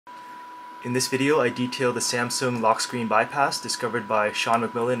In this video, I detail the Samsung lock screen bypass discovered by Sean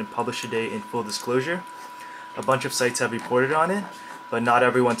McMillan and published today in Full Disclosure. A bunch of sites have reported on it, but not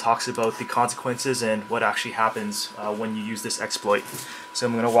everyone talks about the consequences and what actually happens when you use this exploit. So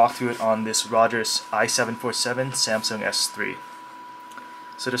I'm going to walk through it on this Rogers i747 Samsung S3.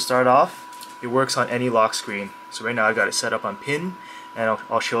 So to start off, it works on any lock screen. So right now I've got it set up on pin, and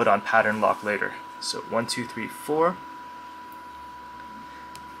I'll show it on pattern lock later. So 1, 2, 3, 4.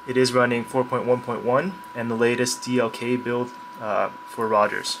 It is running 4.1.1 and the latest DLK build for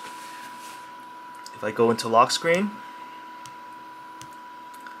Rogers. If I go into lock screen,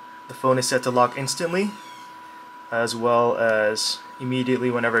 the phone is set to lock instantly as well as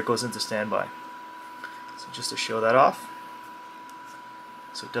immediately whenever it goes into standby. So just to show that off,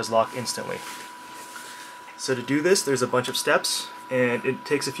 so it does lock instantly. So to do this, there's a bunch of steps and it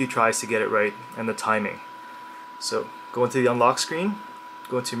takes a few tries to get it right and the timing. So go into the unlock screen,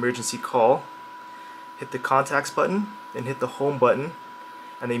 go into emergency call, hit the contacts button, then hit the home button,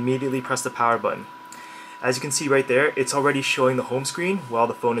 and immediately press the power button. As you can see right there, it's already showing the home screen while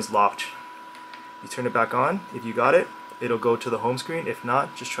the phone is locked. You turn it back on. If you got it, it'll go to the home screen. If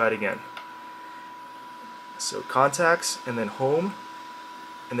not, just try it again. So contacts, and then home,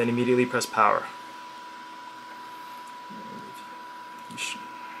 and then immediately press power.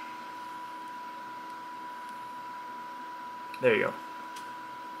 There you go.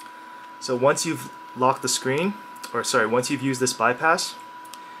 So once you've locked the screen, once you've used this bypass,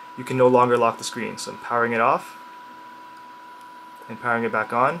 you can no longer lock the screen. So I'm powering it off and powering it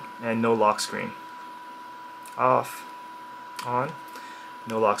back on, and no lock screen. Off, on,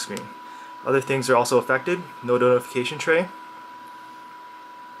 no lock screen. Other things are also affected. No notification tray.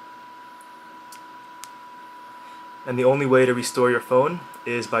 And the only way to restore your phone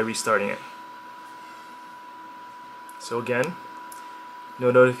is by restarting it. So again, no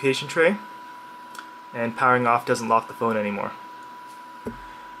notification tray, and powering off doesn't lock the phone anymore.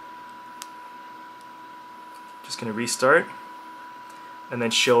 Just going to restart and then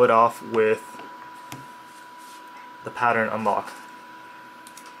show it off with the pattern unlock.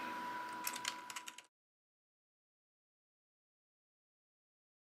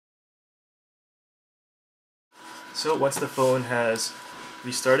 So once the phone has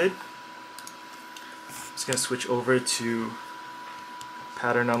restarted, I'm just going to switch over to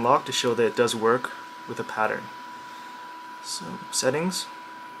pattern unlock to show that it does work with a pattern. So settings,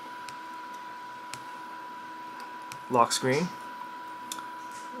 lock screen,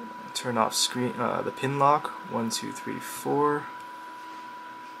 turn off screen the pin lock, 1, 2, 3, 4,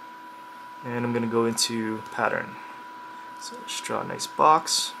 and I'm going to go into pattern. So just draw a nice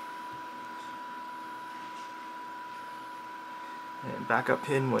box, and backup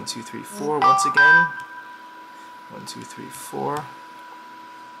pin 1, 2, 3, 4 once again, 1, 2, 3, 4.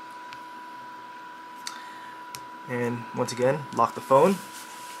 And once again, lock the phone,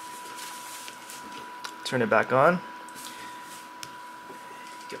 turn it back on,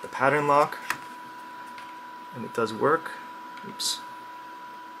 get the pattern lock, and it does work. Oops.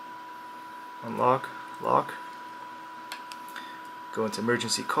 Unlock, lock, go into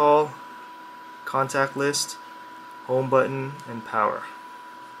emergency call, contact list, home button, and power.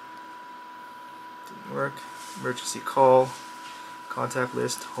 Didn't work. Emergency call, contact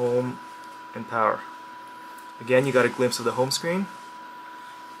list, home, and power. Again, you got a glimpse of the home screen.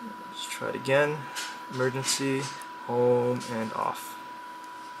 Let's try it again. Emergency, home, and off.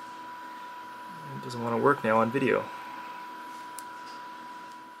 It doesn't want to work now on video.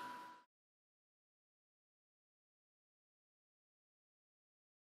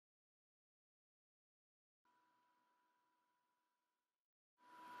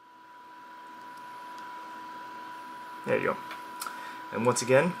 There you go. And once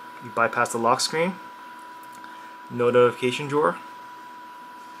again, you bypass the lock screen. No notification drawer,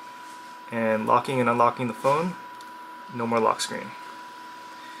 and locking and unlocking the phone, no more lock screen.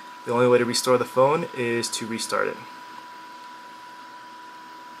 The only way to restore the phone is to restart it.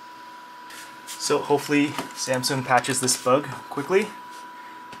 So hopefully Samsung patches this bug quickly,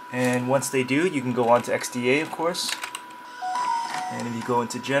 and once they do, you can go on to XDA, of course, and if you go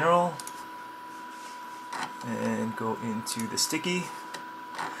into general and go into the sticky,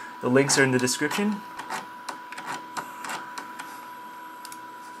 the links are in the description.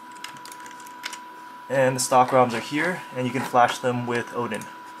 And the stock ROMs are here, and you can flash them with Odin.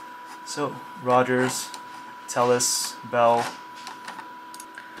 So, Rogers, Telus, Bell.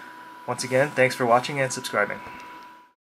 Once again, thanks for watching and subscribing.